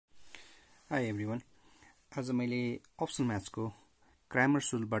High everyone. आज मैले optional म्याथ्सको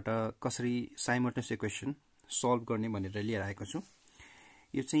Kramers रुलबाट कसरी साइमल्टेनियस इक्वेसन सल्भ गर्ने भनेर लिएर आएको छु।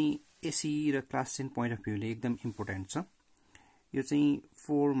 यो चाहिँ एसई र क्लास 10 पोइन्ट अफ भ्यूले एकदम इम्पोर्टेन्ट छ। यो चाहिँ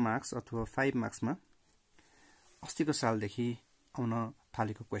 4 मार्क्स अथवा 5 मार्क्समा अस्तिको सालदेखि आउन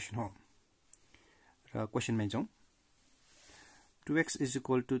थालेको क्वेसन हो। र क्वेसनमै जाउँ। 2x is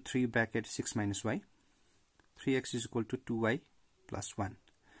equal to 3 bracket 6 minus y, 3x is equal to 2y plus 1।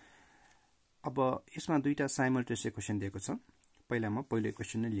 अब यसमा दुईटा साइमल्टेनियस इक्वेसन दिएको छ। पहिला म पहिलो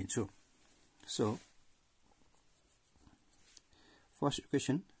इक्वेसन नै लिन्छु। सो फर्स्ट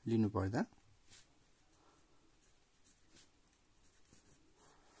इक्वेसन लिनु पर्दा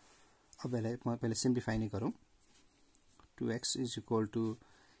अब यसलाई म पहिला सिम्प्लिफाई नै गरौँ। 2x is equal to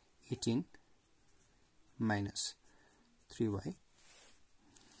 18 minus 3y।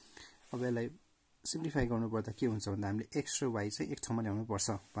 अब यसलाई सिम्प्लिफाई गर्नु पर्दा के हुन्छ भन्दा हामीले x र y चाहिँ एक ठाउँमा ल्याउनु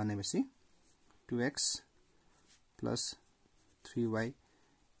पर्छ भनेपछि 2x plus 3y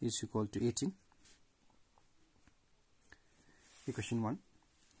is equal to 18 equation 1।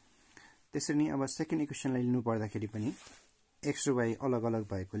 त्यसरी नै अब सेकेन्ड इक्वेसनलाई लिनु पर्दाखेरि पनि x र y अलग अलग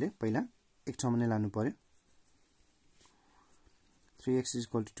भएकोले पहिला एक ठाउँमा नै लानु पर्यो। 3x is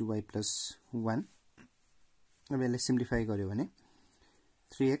equal to 2y plus 1। अब यसलाई सिम्प्लिफाई गर्यो भने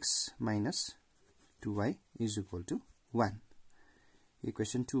 3x minus 2y is equal to 1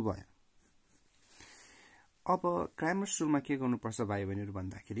 equation 2 भयो। अब क्रामर्स रुलमा के गर्नुपर्छ भाइ बहिनीहरु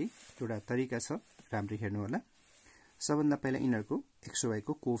भन्दाखेरि एउटा तरिका छ, राम्ररी हेर्नु होला। सबभन्दा पहिला यिनीहरुको x र y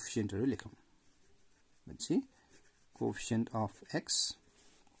को कोएफिसिएन्टहरु लेखौं। भनेपछि coefficient of x,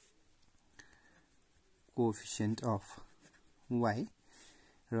 coefficient of y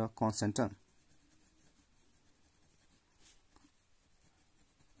र constant term.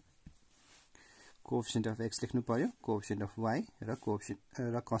 Coefficient of x लेख्नु पर्यो, कोएफिसिएन्ट अफ y र कोएफिसिएन्ट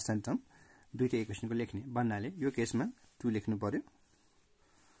र कन्स्टेन्ट टर्म दुईटा इक्वेसनको लेख्ने भन्नाले यो केसमा 2 लेख्नु पर्यो,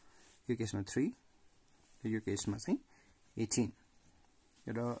 यो केसमा 3 र यो केसमा चाहिँ 18।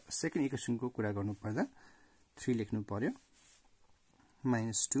 र सेकेन्ड इक्वेसनको कुरा गर्नु पर्दा 3 लेख्नु पर्यो,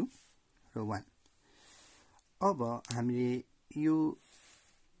 -2 र 1। अब हामीले यो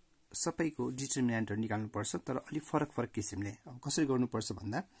सबैको डिटर्मिनेन्टहरु निकाल्नु पर्छ, तर अलि फरक किसिमले। अब कसरी गर्नुपर्छ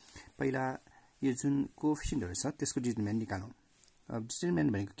भन्दा पहिला यो जुन कोएफिसिएन्टहरु छ त्यसको डिटर्मिनेन्ट निकालौं। अब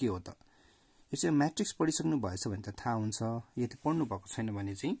डिटर्मिनेन्ट भनेको के हो त? यो चाहिँ म्याट्रिक्स पढिसक्नु भएछ भने त थाहा हुन्छ। यदि पढ्नु भएको छैन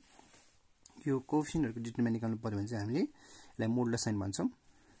भने चाहिँ यो कोएफिसिएन्टहरुको डिटर्मिनेन्ट निकाल्नु पर्यो भने चाहिँ हामीले यसलाई मोडुलस साइन भन्छौं।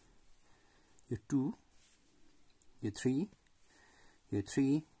 यो 2, यो 3, यो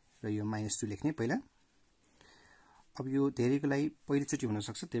 3 र यो -2 लेख्ने पहिला। अब यो धेरैको लागि पहिलोचोटी हुन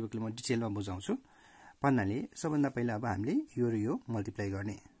सक्छ, त्यही भएर म डिटेलमा बुझाउँछु। भन्नाले सबभन्दा पहिला अब हामीले यो र यो मल्टिप्लाई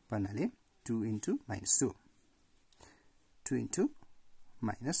गर्ने भन्नाले 2 into -2, 2 into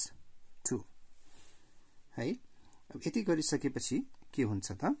 -2 है। अब यति गरिसकेपछि के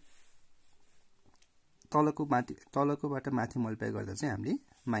हुन्छ त? तलकोबाट माथि मल्टिप्लाई गर्दा चाहिँ हामीले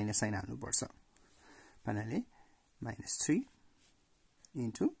माइनस साइन हाल्नु पर्छ भन्नाले -3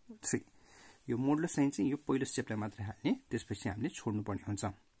 into 3। यो मोडुलस साइन चाहिँ यो पहिलो स्टेपलाई मात्र हाल्ने, त्यसपछि हामीले छोड्नु पर्ने हुन्छ।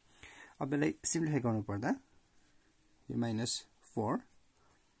 अब यसलाई सिम्प्लिफाई गर्नु पर्दा यो -4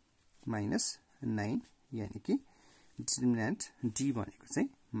 -9 यानी कि डिटर्मिनेन्ट d भनेको चाहिँ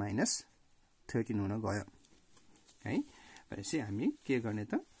 -13 हुन गयो है। भनेपछि हामी के गर्ने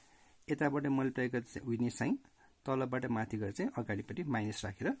त? यताबाट मल्टिप्लाई गर्दा उइने साइन, तलबाट माथि गरेर चाहिँ अगाडिपट्टि माइनस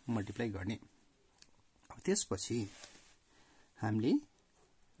राखेर मल्टिप्लाई गर्ने। अब त्यसपछि हामीले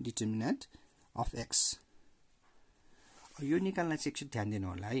डिटर्मिनेन्ट अफ x यो निकाल्न चाहिँ एकछिन ध्यान दिनु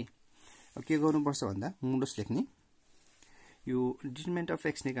होला है। अब के गर्नुपर्छ भन्दा मोडुलस लेख्ने। यो डिटर्मिनेन्ट अफ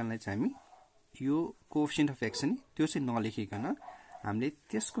x निकाल्न चाहिँ हामी यो कोएफिसिएन्ट अफ x नि त्यो चाहिँ नलेखिकन हामीले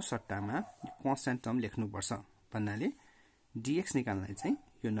त्यसको सट्टामा कन्स्टेन्ट टर्म लेख्नुपर्छ भन्नाले dx निकाल्नलाई चाहिँ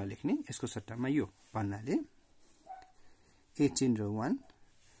यो नलेख्ने, यसको सट्टामा यो भन्नाले 18 र 1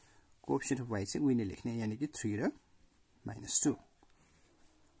 कोएफिसिएन्ट अफ y चाहिँ उइने लेख्ने यानी कि 3 र -2।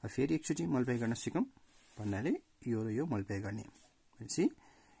 अब फेरि एकचोटी मल्टिप्लाई गर्न सिकौं भन्नाले यो र यो मल्टिप्लाई गर्ने भनेपछि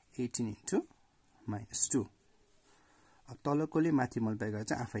 18 into -2। अब तलकोले माथि मल्टिप्लाई गरेर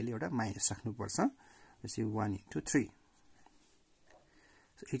चाहिँ आफैले एउटा माइनस राख्नु पर्छ, त्यसै 1 into 3।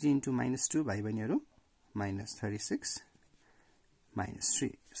 सो 18 into -2 भाइ बहिनीहरु -36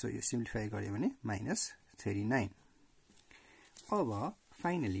 -3। सो यो सिम्प्लिफाई गर्यो भने -39। अब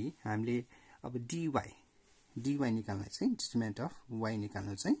फाइनली हामीले अब dy निकाल्न चाहिँ डिटर्मिनेन्ट अफ y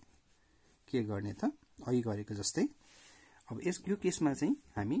निकाल्न चाहिँ के गर्ने त? अघि गरेको जस्तै। अब यो केसमा चाहिँ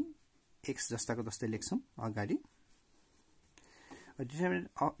हामी x जस्ताको जस्तै लेख्छौं अगाडि।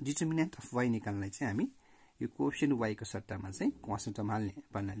 डिटर्मिनेन्ट अफ y निकाल्नलाई चाहिँ हामी यो कोएफिसिएन्ट y को सट्टामा चाहिँ कन्स्टेन्ट टर्म हाल्ने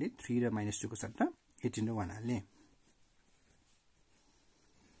भन्नाले 3 र -2 को सट्टा 18 र 1 हाल्ने।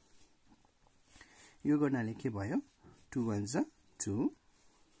 यो गर्नाले के भयो 2 1 जा 2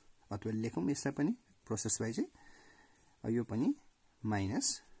 अथवा लेखौं यसलाई पनि प्रोसेस वाइ चाहिँ यो पनि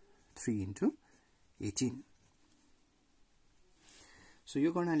 -3 इन्टु 18। सो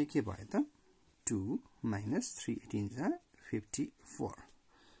यो गर्नाले के भयो त 2 - 3 18 जा 54।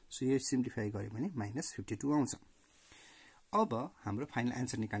 सो यो सिम्प्लिफाई गरे भने -52 आउँछ। अब हाम्रो फाइनल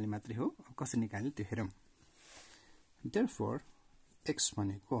आन्सर निकाल्ने मात्रै हो। अब कसरी निकाल्ने त्यो हेरौं। देयरफोर x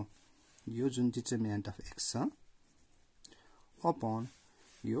भनेको यो जुन डिटरमिनेन्ट अफ x छ अपन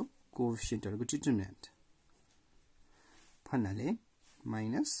यो कोएफिसिएन्टहरुको डिटरमिनेन्ट भन्नाले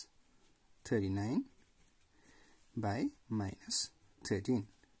 -39 बाइ -13।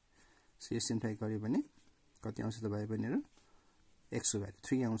 सो यो सिम्प्लिफाई गर्यो भने कति आउँछ त भाइ बहिनीहरु x को भ्यालु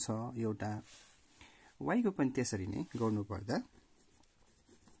 3 आउँछ एउटा। y को पनि त्यसरी नै गर्नु पर्दा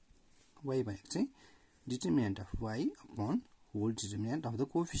y भनेको चाहिँ determinant of y upon whole determinant of the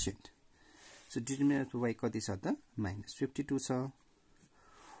coefficient. So determinant of y कति छ त -52 छ।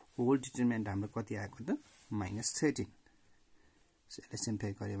 होल डिटरमिनेन्ट हाम्रो कति आएको त -13। सो यसलाई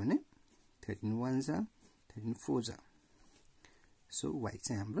सिम्प्लिफाई गर्यो भने 13 1 जा 13 4 जा। सो y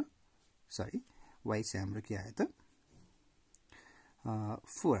चाहिँ हाम्रो के आयो त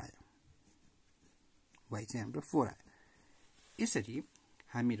 4 आयो। y चाहिँ हाम्रो 4 आयो। यसरी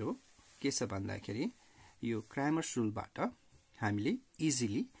हामीरो के छ भन्दाखेरि यो क्रामर्स रुलबाट हामीले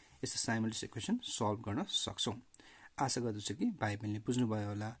इजिली यस्तो साइमल्टेनियस इक्वेसन सल्भ गर्न सक्छौं। आशा गर्दछु कि भाइ बहिनीले बुझ्नु भयो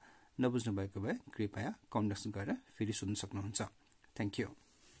होला। नबुझ्नु भएको भए कृपया कमेन्ट बक्समा गएर फेरि सोध्न सक्नुहुन्छ। Thank you.